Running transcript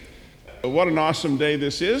What an awesome day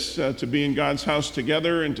this is to be in God's house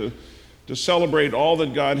together and to celebrate all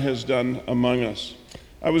that God has done among us.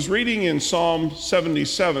 I was reading in Psalm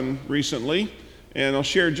 77 recently, and I'll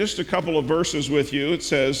share just a couple of verses with you. It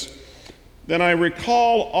says, "Then I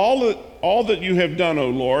recall all that you have done, O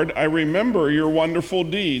Lord. I remember your wonderful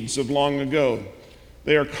deeds of long ago.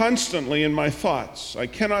 They are constantly in my thoughts. I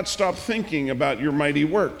cannot stop thinking about your mighty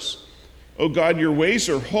works. O God, your ways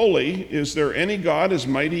are holy. Is there any God as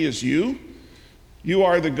mighty as you? You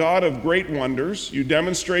are the God of great wonders. You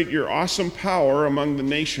demonstrate your awesome power among the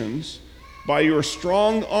nations. By your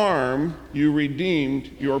strong arm, you redeemed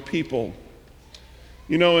your people."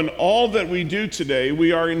 You know, in all that we do today,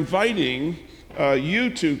 we are inviting you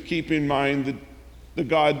to keep in mind the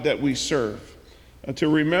God that we serve, to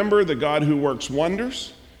remember the God who works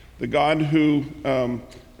wonders, the God who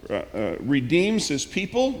redeems his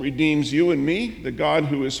people, redeems you and me, the God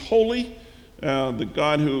who is holy, the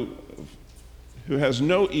God who has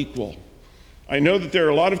no equal. I know that there are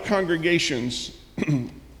a lot of congregations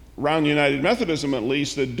around United Methodism at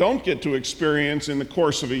least that don't get to experience in the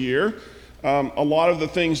course of a year a lot of the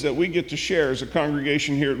things that we get to share as a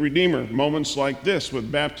congregation here at Redeemer, moments like this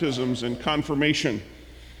with baptisms and confirmation.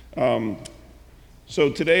 So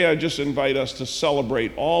today I just invite us to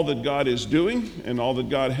celebrate all that God is doing and all that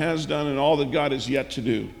God has done and all that God is yet to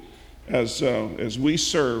do as we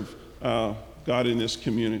serve God in this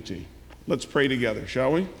community. Let's pray together,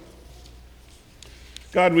 shall we?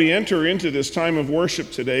 God, we enter into this time of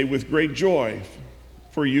worship today with great joy,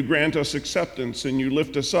 for you grant us acceptance and you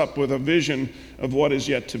lift us up with a vision of what is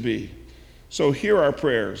yet to be. So hear our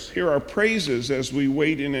prayers, hear our praises as we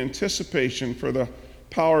wait in anticipation for the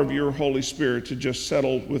power of your Holy Spirit to just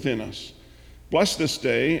settle within us. Bless this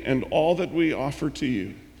day and all that we offer to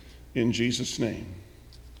you. In Jesus' name,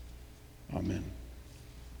 amen.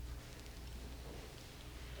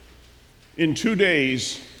 In 2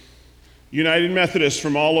 days, United Methodists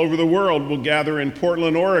from all over the world will gather in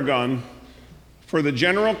Portland, Oregon for the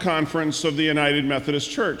General Conference of the United Methodist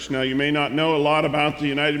Church. Now, you may not know a lot about the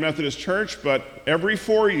United Methodist Church, but every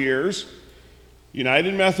 4 years,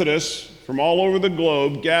 United Methodists from all over the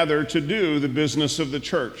globe gather to do the business of the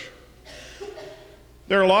church.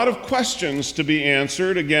 There are a lot of questions to be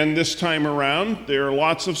answered again this time around. There are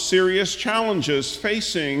lots of serious challenges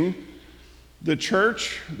facing the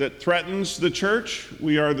church that threatens the church.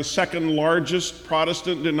 We are the second largest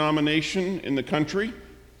Protestant denomination in the country,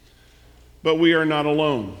 but we are not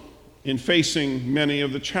alone in facing many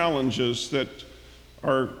of the challenges that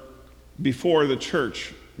are before the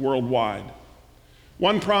church worldwide.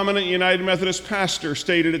 One prominent United Methodist pastor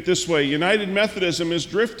stated it this way: United Methodism is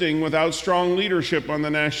drifting without strong leadership on the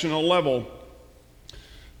national level.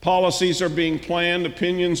 Policies are being planned,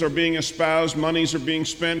 opinions are being espoused, monies are being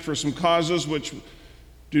spent for some causes which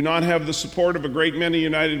do not have the support of a great many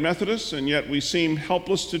United Methodists, and yet we seem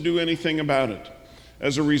helpless to do anything about it.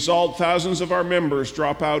 As a result, thousands of our members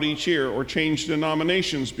drop out each year or change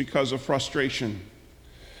denominations because of frustration.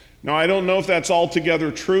 Now, I don't know if that's altogether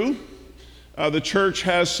true. The church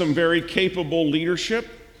has some very capable leadership,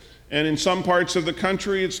 and in some parts of the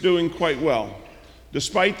country it's doing quite well,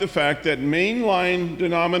 despite the fact that mainline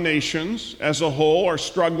denominations as a whole are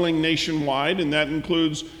struggling nationwide, and that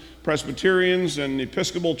includes Presbyterians and the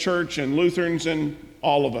Episcopal Church and Lutherans and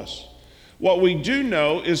all of us. What we do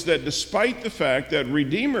know is that despite the fact that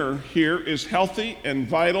Redeemer here is healthy and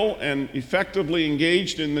vital and effectively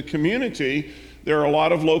engaged in the community, there are a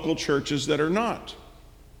lot of local churches that are not.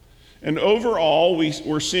 And overall,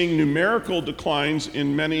 we're seeing numerical declines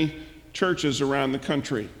in many churches around the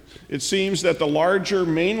country. It seems that the larger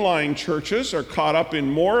mainline churches are caught up in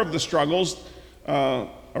more of the struggles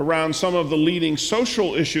around some of the leading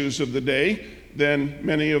social issues of the day than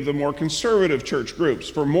many of the more conservative church groups.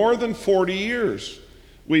 For more than 40 years,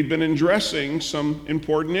 we've been addressing some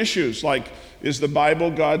important issues like, is the Bible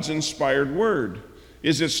God's inspired word?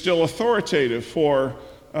 Is it still authoritative for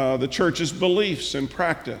the church's beliefs and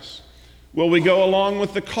practice? Will we go along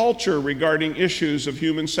with the culture regarding issues of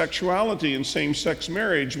human sexuality and same-sex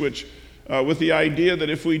marriage, which, with the idea that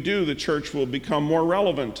if we do, the church will become more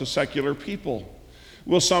relevant to secular people?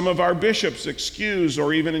 Will some of our bishops excuse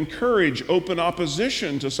or even encourage open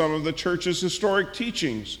opposition to some of the church's historic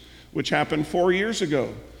teachings, which happened 4 years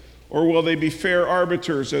ago? Or will they be fair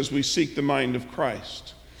arbiters as we seek the mind of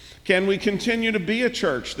Christ? Can we continue to be a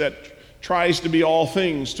church that tries to be all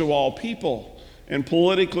things to all people and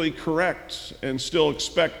politically correct and still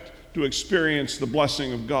expect to experience the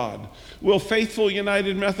blessing of God? Will faithful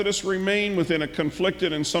United Methodists remain within a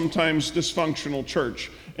conflicted and sometimes dysfunctional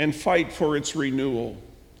church and fight for its renewal?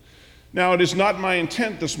 Now, it is not my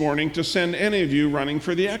intent this morning to send any of you running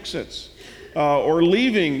for the exits or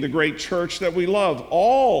leaving the great church that we love.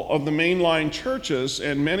 All of the mainline churches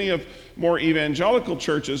and many of more evangelical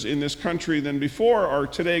churches in this country than before are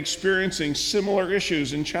today experiencing similar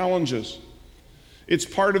issues and challenges. It's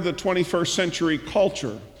part of the 21st century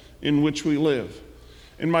culture in which we live.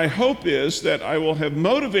 And my hope is that I will have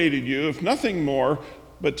motivated you, if nothing more,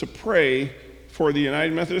 but to pray for the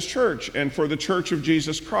United Methodist Church and for the Church of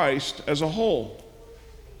Jesus Christ as a whole.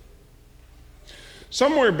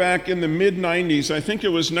 Somewhere back in the mid-90s, I think it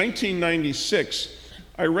was 1996,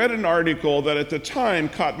 I read an article that at the time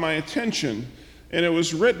caught my attention, and it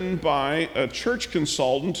was written by a church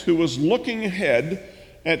consultant who was looking ahead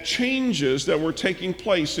at changes that were taking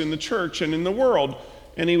place in the church and in the world,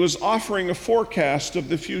 and he was offering a forecast of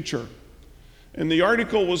the future. And the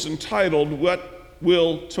article was entitled, "What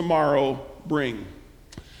Will Tomorrow Bring?"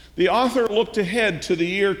 The author looked ahead to the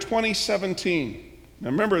year 2017. Now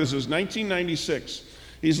remember, this is 1996.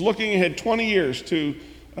 He's looking ahead 20 years to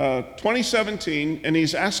 2017, and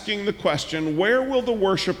he's asking the question, where will the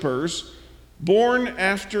worshipers born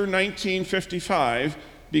after 1955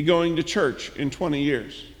 be going to church in 20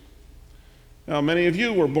 years? Now, many of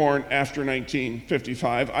you were born after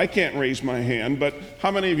 1955. I can't raise my hand, but how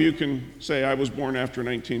many of you can say I was born after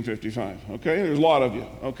 1955? Okay, there's a lot of you,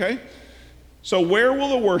 okay? So where will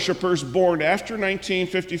the worshipers born after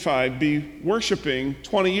 1955 be worshiping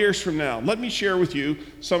 20 years from now? Let me share with you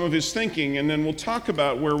some of his thinking, and then we'll talk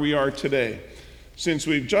about where we are today, since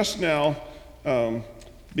we've just now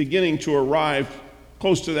beginning to arrive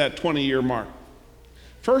close to that 20-year mark.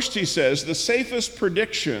 First, he says, the safest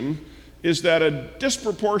prediction is that a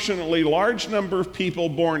disproportionately large number of people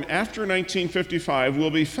born after 1955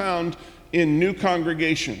 will be found in new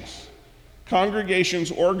congregations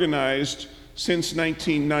organized since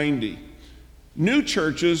 1990. New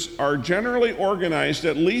churches are generally organized,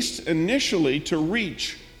 at least initially, to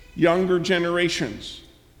reach younger generations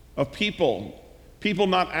of people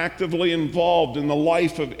not actively involved in the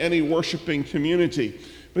life of any worshiping community.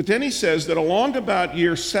 But then he says that along about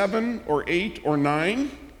year 7 or 8 or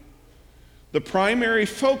 9, the primary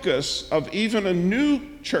focus of even a new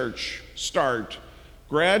church start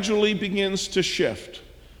gradually begins to shift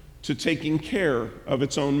to taking care of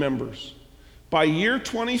its own members. By year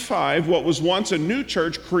 25, what was once a new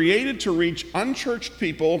church created to reach unchurched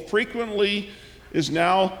people frequently is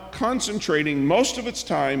now concentrating most of its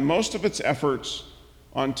time, most of its efforts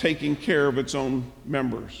on taking care of its own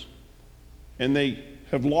members. And they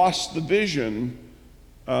have lost the vision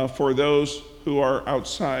for those who are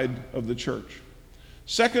outside of the church.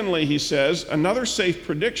 Secondly, he says, another safe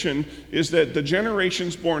prediction is that the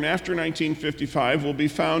generations born after 1955 will be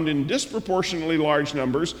found in disproportionately large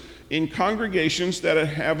numbers in congregations that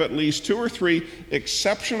have at least 2 or 3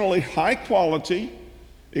 exceptionally high quality,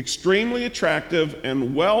 extremely attractive,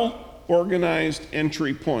 and well-organized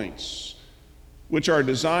entry points, which are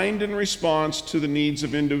designed in response to the needs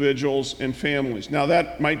of individuals and families. Now,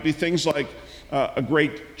 that might be things like a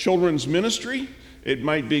great children's ministry. It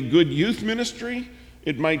might be good youth ministry.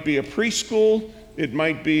 It might be a preschool. It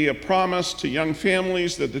might be a promise to young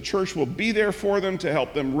families that the church will be there for them to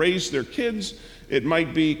help them raise their kids. It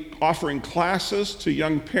might be offering classes to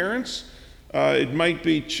young parents. It might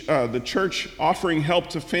be the church offering help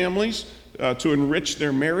to families to enrich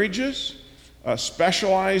their marriages.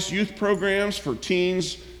 Specialized youth programs for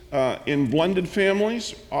teens in blended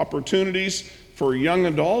families, opportunities for young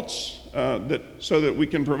adults, so that we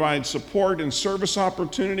can provide support and service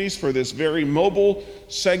opportunities for this very mobile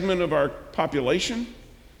segment of our population.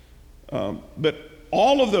 But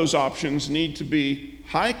all of those options need to be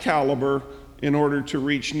high caliber in order to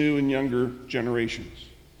reach new and younger generations.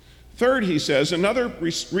 Third, he says, another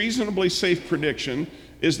reasonably safe prediction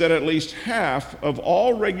is that at least half of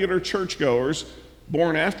all regular churchgoers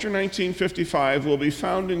born after 1955 will be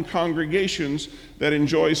found in congregations that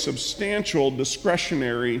enjoy substantial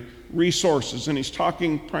discretionary resources. And he's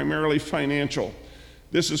talking primarily financial.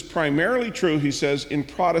 This is primarily true, he says, in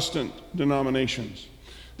Protestant denominations.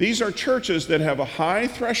 These are churches that have a high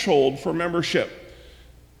threshold for membership.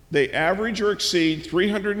 They average or exceed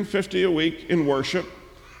 350 a week in worship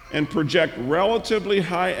and project relatively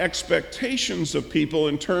high expectations of people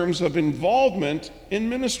in terms of involvement in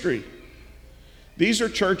ministry. These are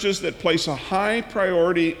churches that place a high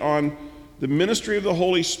priority on the ministry of the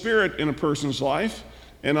Holy Spirit in a person's life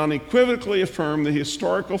and unequivocally affirm the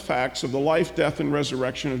historical facts of the life, death, and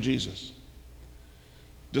resurrection of Jesus.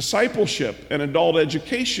 Discipleship and adult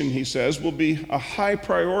education, he says, will be a high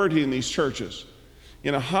priority in these churches.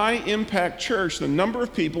 In a high-impact church, the number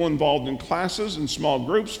of people involved in classes and small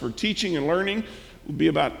groups for teaching and learning will be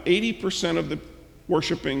about 80% of the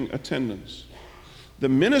worshiping attendance. The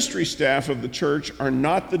ministry staff of the church are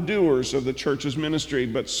not the doers of the church's ministry,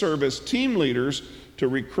 but serve as team leaders to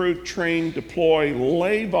recruit, train, deploy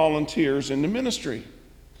lay volunteers into ministry.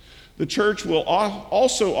 The church will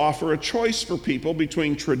also offer a choice for people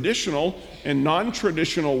between traditional and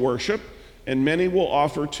non-traditional worship, and many will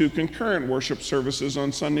offer 2 concurrent worship services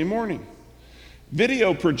on Sunday morning.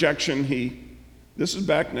 Video projection, this is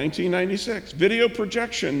back 1996. Video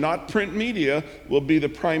projection, not print media, will be the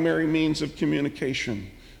primary means of communication,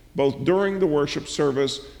 both during the worship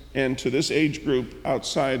service and to this age group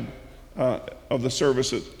outside of the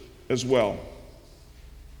service as well.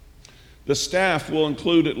 The staff will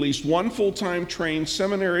include at least 1 full-time trained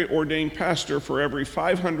seminary-ordained pastor for every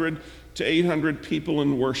 500 to 800 people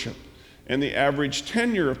in worship, and the average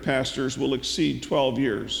tenure of pastors will exceed 12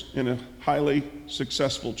 years in a highly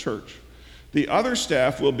successful church. The other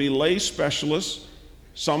staff will be lay specialists,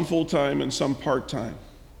 some full-time and some part-time.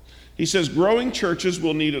 He says growing churches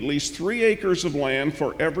will need at least 3 acres of land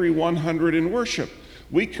for every 100 in worship.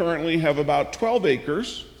 We currently have about 12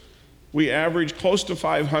 acres. We average close to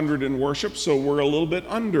 500 in worship, so we're a little bit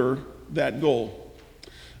under that goal.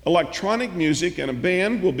 Electronic music and a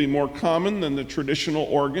band will be more common than the traditional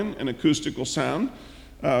organ and acoustical sound.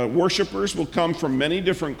 Worshipers will come from many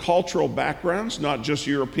different cultural backgrounds, not just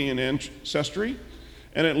European ancestry.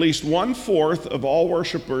 And at least 1/4 of all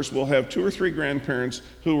worshipers will have 2 or 3 grandparents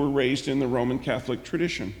who were raised in the Roman Catholic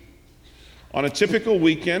tradition. On a typical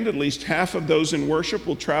weekend, at least half of those in worship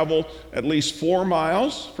will travel at least 4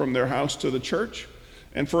 miles from their house to the church.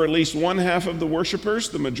 And for at least 1/2 of the worshipers,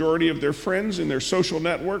 the majority of their friends in their social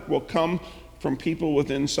network will come from people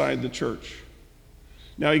within inside the church.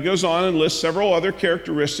 Now he goes on and lists several other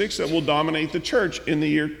characteristics that will dominate the church in the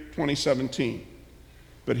year 2017.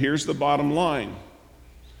 But here's the bottom line.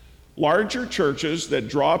 Larger churches that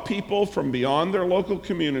draw people from beyond their local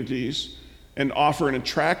communities and offer an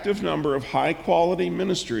attractive number of high-quality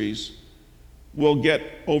ministries will get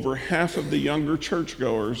over half of the younger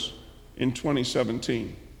churchgoers in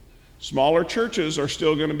 2017. Smaller churches are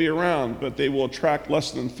still going to be around, but they will attract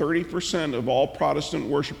less than 30% of all Protestant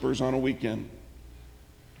worshipers on a weekend.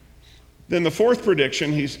 Then the 4th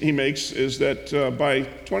prediction he makes is that by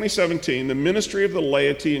 2017, the ministry of the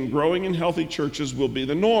laity in growing and healthy churches will be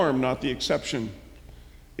the norm, not the exception.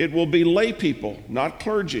 It will be lay people, not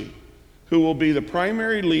clergy, who will be the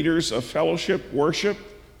primary leaders of fellowship, worship,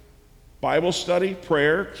 Bible study,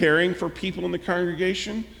 prayer, caring for people in the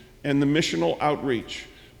congregation, and the missional outreach.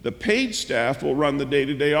 The paid staff will run the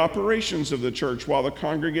day-to-day operations of the church while the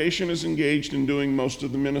congregation is engaged in doing most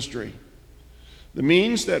of the ministry. This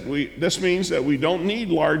means that we don't need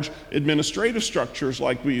large administrative structures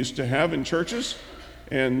like we used to have in churches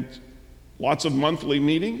and lots of monthly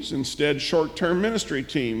meetings. Instead, short-term ministry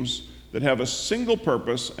teams that have a single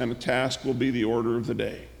purpose and a task will be the order of the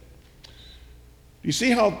day. You see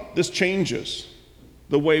how this changes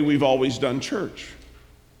the way we've always done church.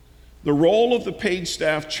 The role of the paid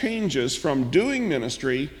staff changes from doing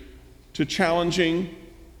ministry to challenging,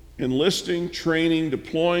 enlisting, training,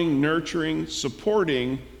 deploying, nurturing,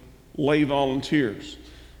 supporting lay volunteers.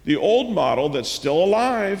 The old model that's still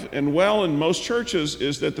alive and well in most churches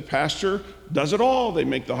is that the pastor does it all. They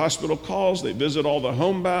make the hospital calls, they visit all the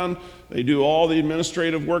homebound, they do all the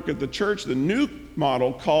administrative work at the church. The new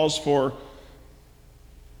model calls for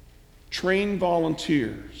trained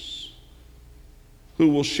volunteers who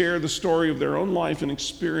will share the story of their own life and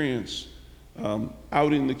experience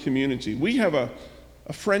out in the community. We have a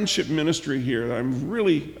friendship ministry here that I'm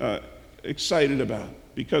really excited about,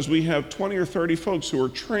 because we have 20 or 30 folks who are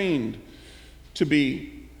trained to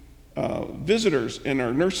be visitors in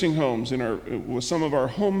our nursing homes, with some of our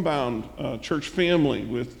homebound church family,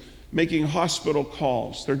 with making hospital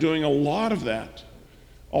calls. They're doing a lot of that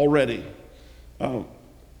already.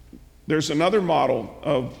 There's another model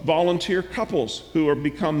of volunteer couples who are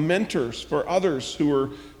become mentors for others who are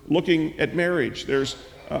looking at marriage. There's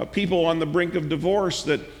people on the brink of divorce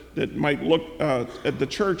that might look at the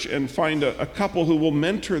church and find a couple who will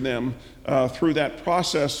mentor them through that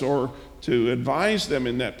process or to advise them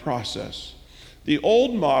in that process. The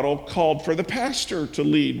old model called for the pastor to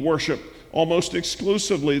lead worship almost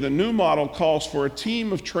exclusively. The new model calls for a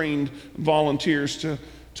team of trained volunteers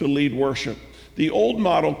to lead worship. The old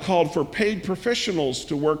model called for paid professionals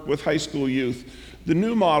to work with high school youth. The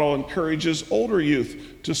new model encourages older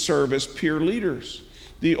youth to serve as peer leaders.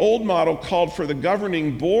 The old model called for the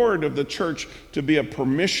governing board of the church to be a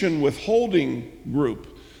permission withholding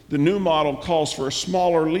group. The new model calls for a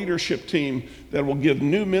smaller leadership team that will give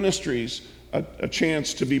new ministries a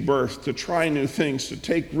chance to be birthed, to try new things, to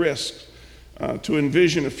take risks, to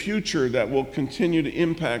envision a future that will continue to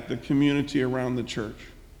impact the community around the church.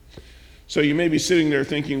 So you may be sitting there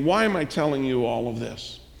thinking, why am I telling you all of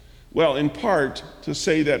this? Well, in part to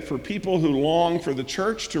say that for people who long for the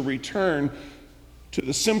church to return to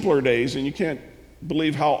the simpler days, and you can't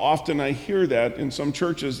believe how often I hear that in some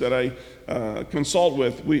churches that I consult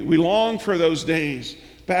with, we long for those days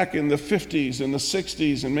back in the 50s and the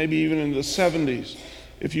 60s and maybe even in the 70s.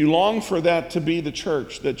 If you long for that to be the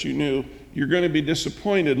church that you knew, you're going to be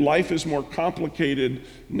disappointed. Life is more complicated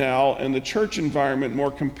now, and the church environment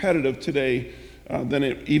more competitive today than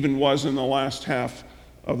it even was in the last half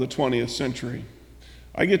of the 20th century.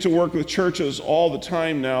 I get to work with churches all the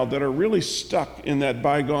time now that are really stuck in that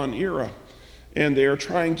bygone era, and they are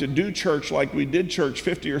trying to do church like we did church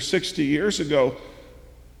 50 or 60 years ago.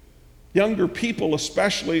 Younger people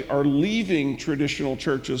especially are leaving traditional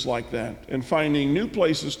churches like that and finding new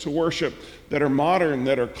places to worship that are modern,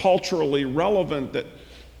 that are culturally relevant,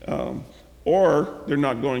 or they're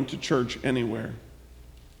not going to church anywhere.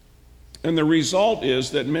 And the result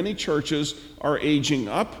is that many churches are aging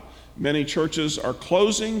up. Many churches are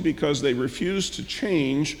closing because they refuse to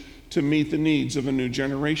change to meet the needs of a new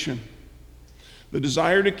generation. The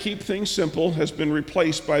desire to keep things simple has been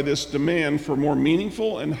replaced by this demand for more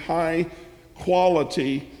meaningful and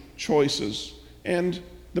high-quality choices. And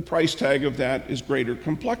the price tag of that is greater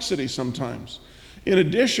complexity sometimes. In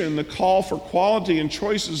addition, the call for quality and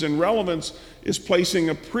choices and relevance is placing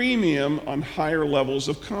a premium on higher levels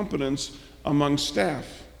of competence among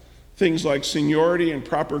staff. Things like seniority and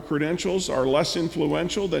proper credentials are less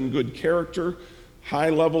influential than good character, high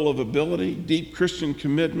level of ability, deep Christian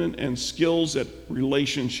commitment, and skills at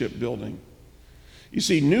relationship building. You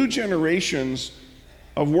see, new generations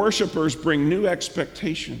of worshipers bring new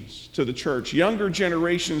expectations to the church. Younger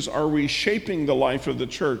generations are reshaping the life of the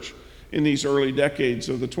church in these early decades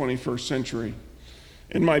of the 21st century.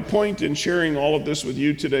 And my point in sharing all of this with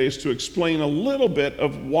you today is to explain a little bit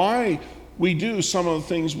of why we do some of the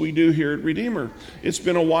things we do here at Redeemer. It's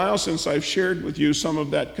been a while since I've shared with you some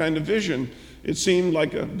of that kind of vision. It seemed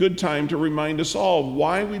like a good time to remind us all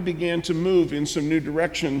why we began to move in some new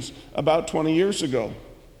directions about 20 years ago.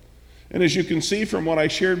 And as you can see from what I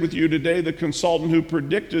shared with you today, the consultant who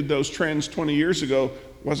predicted those trends 20 years ago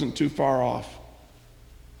wasn't too far off.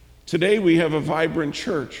 Today we have a vibrant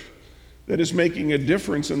church that is making a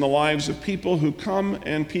difference in the lives of people who come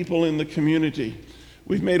and people in the community.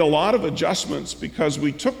 We've made a lot of adjustments because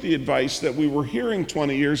we took the advice that we were hearing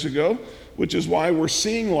 20 years ago, which is why we're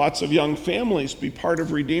seeing lots of young families be part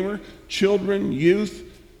of Redeemer, children, youth,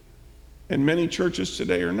 and many churches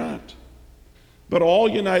today are not. But all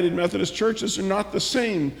United Methodist churches are not the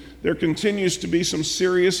same. There continues to be some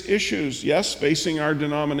serious issues, yes, facing our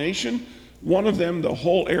denomination. One of them, the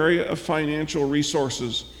whole area of financial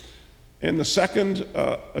resources. And the second,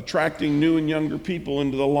 attracting new and younger people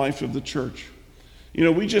into the life of the church. You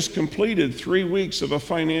know, we just completed 3 weeks of a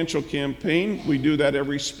financial campaign. We do that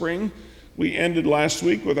every spring. We ended last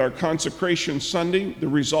week with our Consecration Sunday. The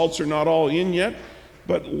results are not all in yet,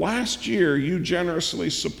 but last year you generously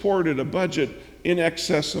supported a budget in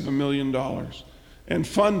excess of $1 million and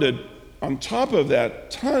funded, on top of that,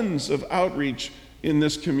 tons of outreach in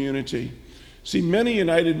this community. See, many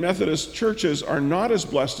United Methodist churches are not as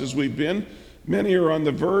blessed as we've been. Many are on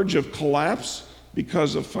the verge of collapse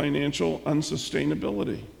because of financial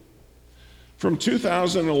unsustainability. From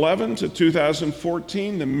 2011 to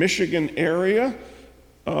 2014, the Michigan area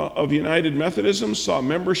of United Methodism saw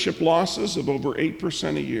membership losses of over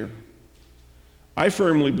 8% a year. I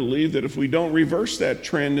firmly believe that if we don't reverse that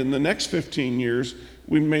trend in the next 15 years,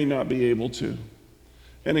 we may not be able to.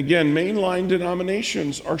 And again, mainline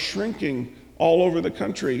denominations are shrinking all over the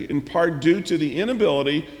country, in part due to the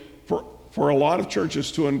inability for a lot of churches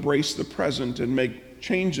to embrace the present and make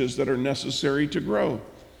changes that are necessary to grow.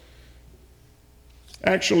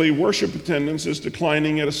 Actually, worship attendance is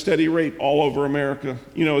declining at a steady rate all over America.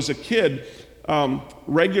 You know, as a kid,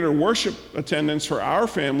 regular worship attendance for our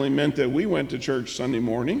family meant that we went to church Sunday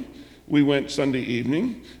morning, we went Sunday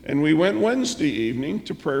evening, and we went Wednesday evening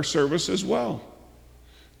to prayer service as well.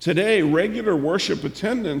 Today, regular worship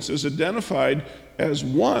attendance is identified as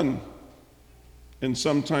 1 and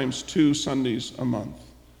sometimes 2 Sundays a month.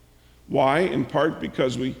 Why? In part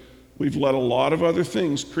because we've let a lot of other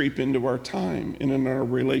things creep into our time and in our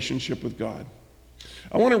relationship with God.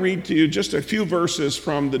 I want to read to you just a few verses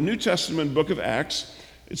from the New Testament book of Acts.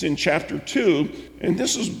 It's in chapter 2, and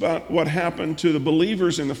this is about what happened to the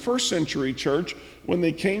believers in the first century church when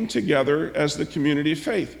they came together as the community of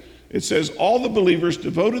faith. It says, all the believers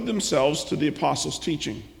devoted themselves to the apostles'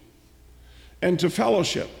 teaching and to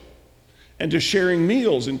fellowship and to sharing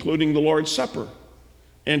meals, including the Lord's Supper,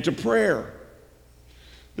 and to prayer.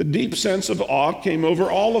 The deep sense of awe came over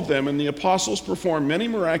all of them, and the apostles performed many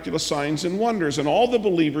miraculous signs and wonders, and all the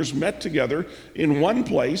believers met together in one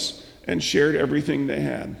place and shared everything they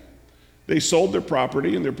had. They sold their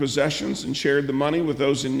property and their possessions and shared the money with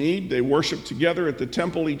those in need. They worshiped together at the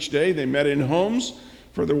temple each day. They met in homes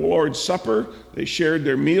for the Lord's Supper. They shared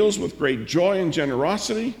their meals with great joy and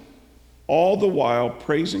generosity, all the while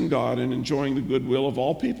praising God and enjoying the goodwill of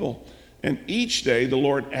all people. And each day the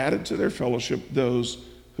Lord added to their fellowship those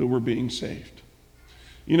who were being saved.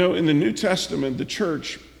 You know, in the New Testament, the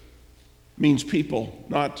church means people,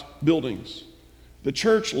 not buildings. The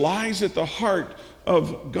church lies at the heart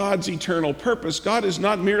of God's eternal purpose. God is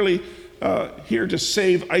not merely here to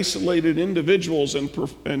save isolated individuals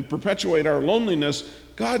and perpetuate our loneliness.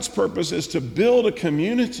 God's purpose is to build a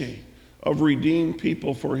community of redeemed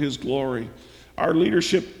people for his glory. Our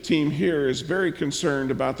leadership team here is very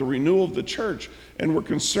concerned about the renewal of the church, and we're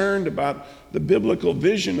concerned about the biblical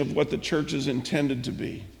vision of what the church is intended to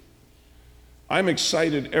be. I'm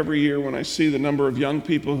excited every year when I see the number of young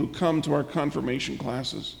people who come to our confirmation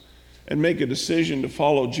classes and make a decision to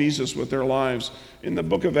follow Jesus with their lives. In the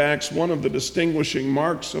book of Acts, one of the distinguishing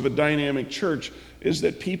marks of a dynamic church is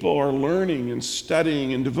that people are learning and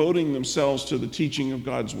studying and devoting themselves to the teaching of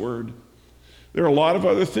God's word. There are a lot of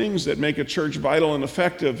other things that make a church vital and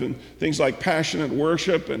effective, and things like passionate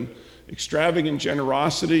worship and extravagant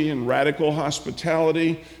generosity and radical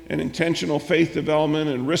hospitality and intentional faith development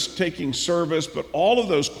and risk-taking service, but all of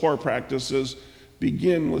those core practices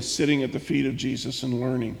begin with sitting at the feet of Jesus and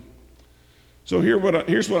learning. So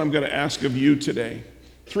here's what I'm going to ask of you today.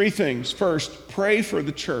 3 things. First, pray for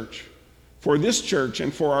the church, for this church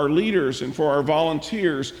and for our leaders and for our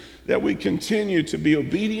volunteers, that we continue to be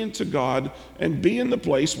obedient to God and be in the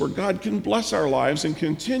place where God can bless our lives and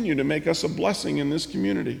continue to make us a blessing in this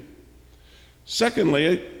community. Secondly,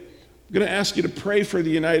 I'm going to ask you to pray for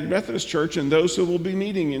the United Methodist Church and those who will be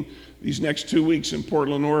meeting in these next 2 weeks in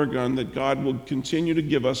Portland, Oregon, that God will continue to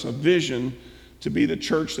give us a vision to be the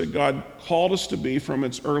church that God called us to be from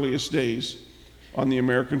its earliest days on the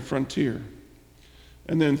American frontier.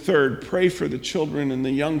 And then third, pray for the children and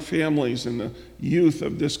the young families and the youth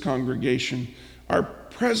of this congregation. Our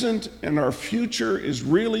present and our future is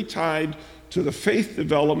really tied to the faith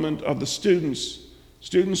development of the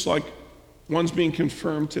students like ones being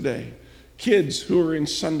confirmed today, kids who are in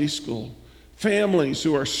Sunday school, families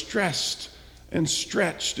who are stressed and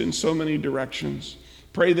stretched in so many directions.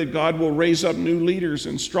 Pray that God will raise up new leaders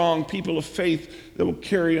and strong people of faith that will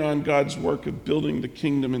carry on God's work of building the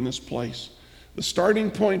kingdom in this place. The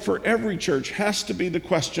starting point for every church has to be the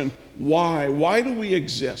question, why? Why do we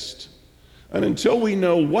exist? And until we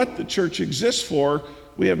know what the church exists for,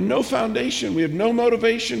 we have no foundation, we have no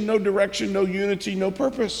motivation, no direction, no unity, no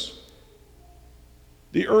purpose.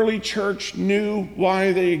 The early church knew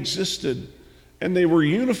why they existed, and they were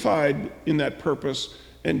unified in that purpose.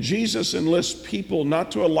 And Jesus enlists people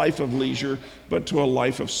not to a life of leisure, but to a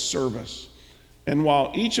life of service. And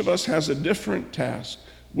while each of us has a different task,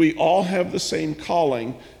 we all have the same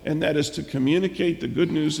calling, and that is to communicate the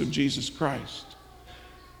good news of Jesus Christ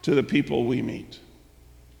to the people we meet.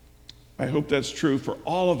 I hope that's true for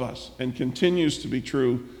all of us and continues to be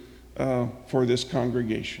true for this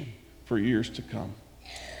congregation for years to come.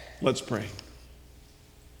 Let's pray.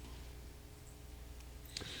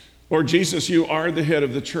 Lord Jesus, you are the head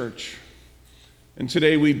of the church. And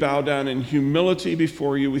today we bow down in humility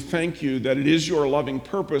before you. We thank you that it is your loving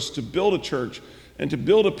purpose to build a church and to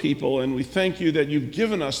build a people. And we thank you that you've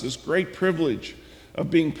given us this great privilege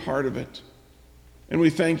of being part of it. And we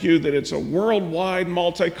thank you that it's a worldwide,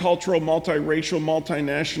 multicultural, multiracial,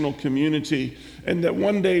 multinational community, and that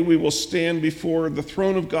one day we will stand before the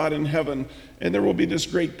throne of God in heaven, and there will be this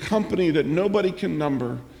great company that nobody can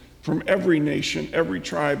number from every nation, every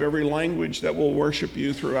tribe, every language that will worship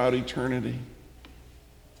you throughout eternity.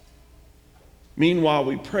 Meanwhile,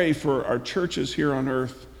 we pray for our churches here on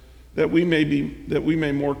earth that we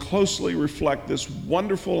may more closely reflect this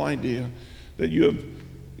wonderful idea that you have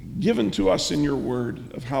given to us in your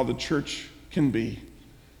word of how the church can be.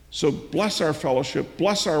 So bless our fellowship,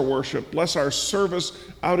 bless our worship, bless our service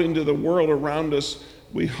out into the world around us.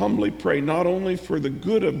 We humbly pray not only for the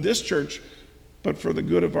good of this church, but for the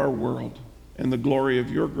good of our world and the glory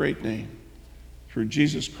of your great name. Through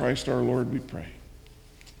Jesus Christ our Lord we pray.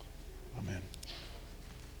 Amen.